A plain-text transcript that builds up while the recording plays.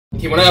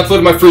Okay, when I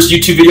uploaded my first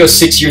YouTube video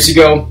 6 years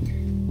ago,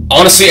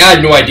 honestly, I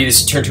had no idea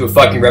this would turn to a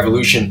fucking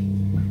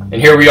revolution.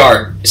 And here we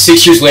are,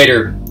 6 years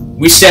later.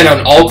 We stand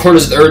on all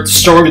corners of the earth,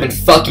 stronger than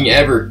fucking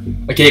ever.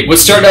 Okay, what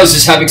started out as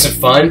just having some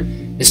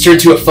fun has turned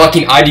to a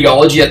fucking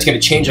ideology that's gonna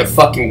change a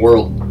fucking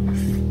world.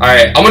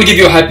 Alright, I'm gonna give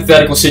you a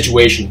hypothetical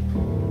situation.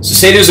 So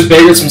say there's a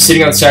beggar that's been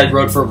sitting on the side of the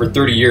road for over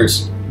 30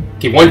 years.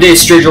 Okay, one day a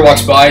stranger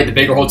walks by, the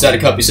beggar holds out a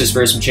cup, he says,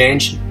 "For some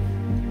change."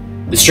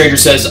 The stranger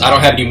says, "I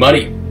don't have any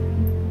money."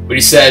 But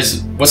he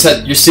says, "What's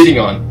that you're sitting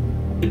on?"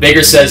 The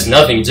beggar says,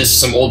 "Nothing, just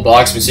some old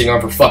box been sitting on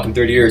for fucking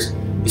 30 years.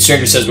 The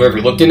stranger says, "Well, have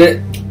you looked in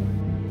it?"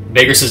 The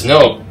beggar says,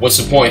 "No, what's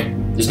the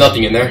point? There's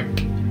nothing in there."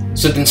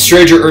 So then the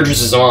stranger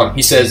urges us on.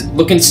 He says,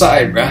 "Look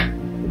inside, bruh.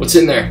 What's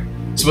in there?"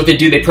 So what they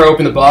do, they pry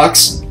open the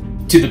box.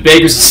 To the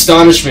beggar's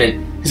astonishment,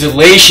 his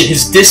elation,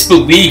 his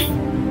disbelief,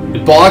 the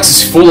box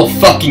is full of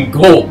fucking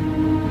gold.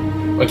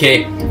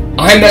 Okay,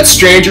 I'm that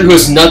stranger who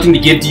has nothing to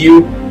give to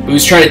you, but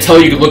who's trying to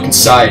tell you to look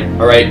inside,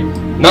 alright?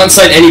 Not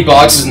inside any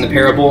boxes in the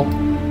parable,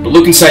 but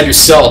look inside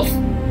yourself.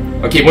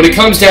 Okay, when it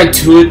comes down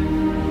to it,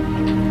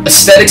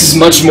 aesthetics is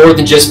much more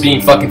than just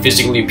being fucking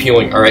physically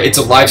appealing, alright? It's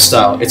a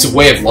lifestyle, it's a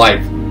way of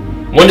life.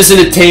 One doesn't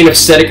attain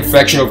aesthetic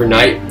perfection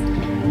overnight.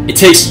 It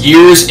takes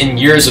years and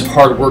years of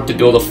hard work to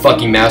build a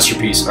fucking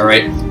masterpiece,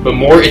 alright? But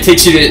more, it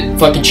takes you to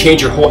fucking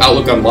change your whole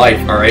outlook on life,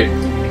 alright?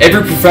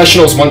 Every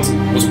professional was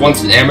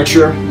once an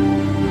amateur.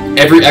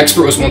 Every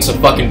expert was once a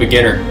fucking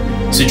beginner.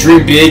 So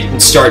dream big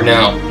and start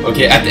now,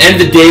 okay? At the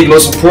end of the day, the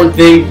most important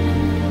thing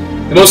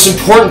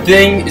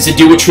is to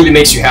do what truly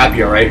makes you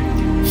happy, alright?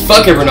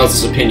 Fuck everyone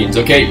else's opinions,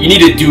 okay? You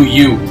need to do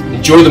you.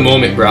 Enjoy the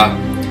moment, brah.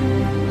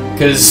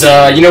 Because,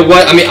 you know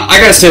what? I mean,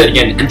 I gotta say that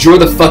again. Enjoy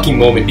the fucking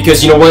moment.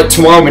 Because, you know what?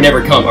 Tomorrow may never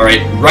come,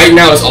 alright? Right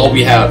now is all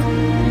we have.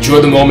 Enjoy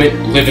the moment.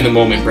 Live in the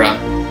moment, brah.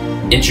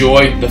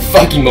 Enjoy the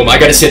fucking moment. I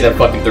gotta say that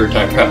fucking third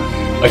time, brah.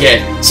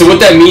 Okay, so what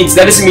that means,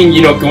 that doesn't mean, you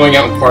know, going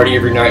out and partying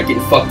every night,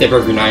 getting fucked up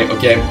every night,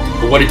 okay?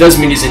 But what it does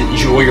mean is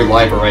enjoy your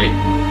life, alright?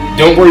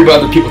 Don't worry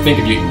about what other people think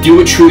of you. Do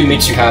what truly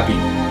makes you happy.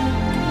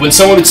 When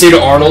someone would say to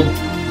Arnold,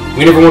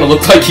 "We never want to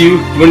look like you,"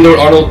 you wanna know what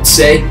Arnold would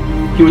say?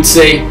 He would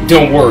say,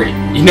 "Don't worry,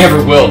 you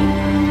never will."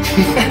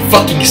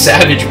 Fucking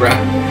savage, bruh.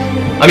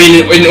 I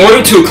mean, in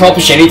order to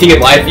accomplish anything in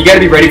life, you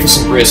gotta be ready for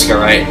some risk,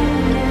 alright?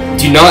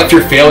 Do not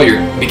fear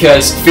failure,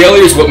 because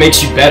failure is what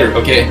makes you better,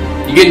 okay?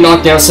 You get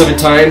knocked down 7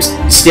 times,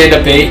 you stand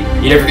up 8,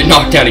 you never get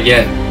knocked down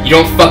again. You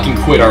don't fucking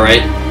quit,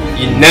 alright?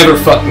 You never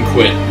fucking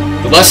quit.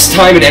 The less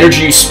time and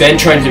energy you spend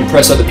trying to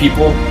impress other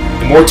people,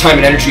 the more time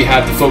and energy you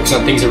have to focus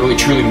on things that really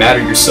truly matter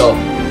to yourself.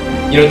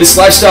 You know, this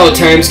lifestyle at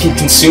times can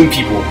consume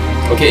people,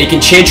 okay? It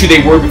can change who they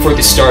were before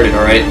they started,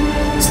 alright?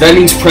 So that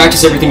means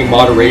practice everything in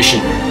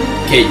moderation.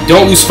 Okay,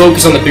 don't lose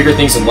focus on the bigger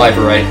things in life,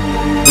 alright?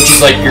 Which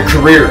is like your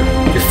career,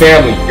 your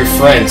family, your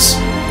friends.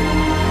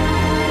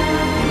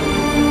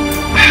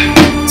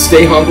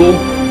 Stay humble,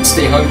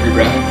 stay hungry,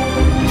 bruh.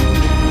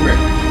 Come here.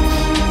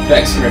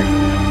 Vex, come here.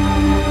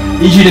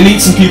 Need you to meet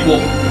some people.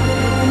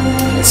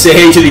 Say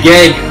hey to the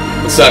gang.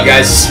 What's up,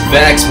 guys? This is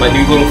Vex, my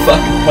new little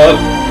fucking pub.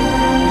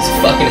 It's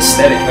fucking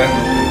aesthetic, huh?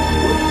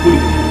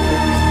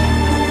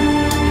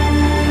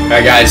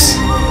 Alright, guys.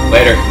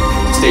 Later.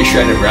 Stay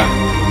shredded, bruh.